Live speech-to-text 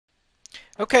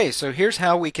Okay, so here's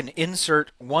how we can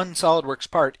insert one SolidWorks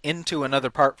part into another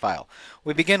part file.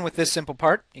 We begin with this simple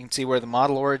part. You can see where the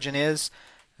model origin is.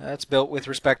 That's built with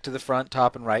respect to the front,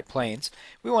 top, and right planes.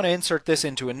 We want to insert this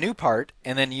into a new part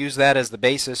and then use that as the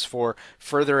basis for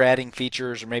further adding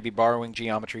features or maybe borrowing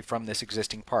geometry from this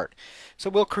existing part. So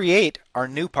we'll create our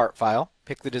new part file,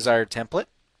 pick the desired template.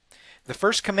 The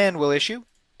first command we'll issue,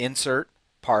 insert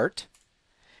part,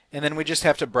 and then we just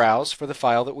have to browse for the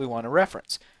file that we want to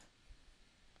reference.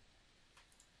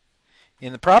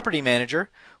 In the Property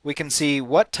Manager, we can see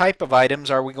what type of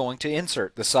items are we going to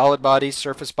insert. The solid bodies,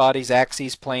 surface bodies,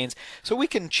 axes, planes. So we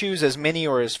can choose as many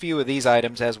or as few of these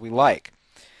items as we like.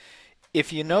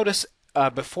 If you notice,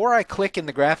 before I click in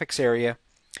the graphics area,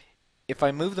 if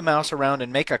I move the mouse around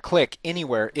and make a click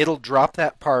anywhere, it'll drop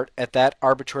that part at that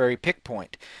arbitrary pick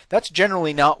point. That's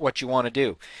generally not what you want to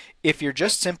do. If you're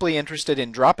just simply interested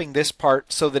in dropping this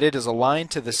part so that it is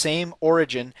aligned to the same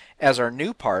origin as our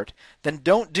new part, then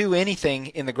don't do anything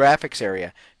in the graphics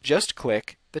area. Just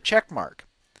click the check mark.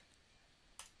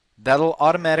 That'll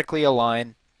automatically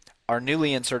align our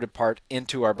newly inserted part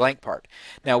into our blank part.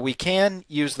 Now we can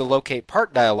use the locate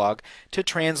part dialog to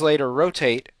translate or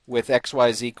rotate with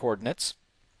XYZ coordinates,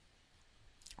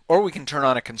 or we can turn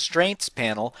on a constraints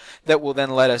panel that will then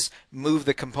let us move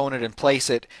the component and place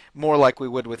it more like we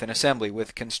would with an assembly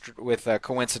with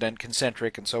coincident,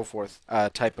 concentric, and so forth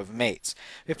type of mates.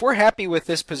 If we're happy with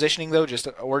this positioning though, just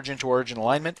origin to origin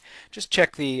alignment, just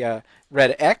check the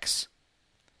red X,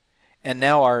 and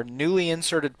now our newly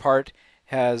inserted part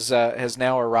has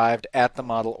now arrived at the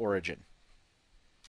model origin.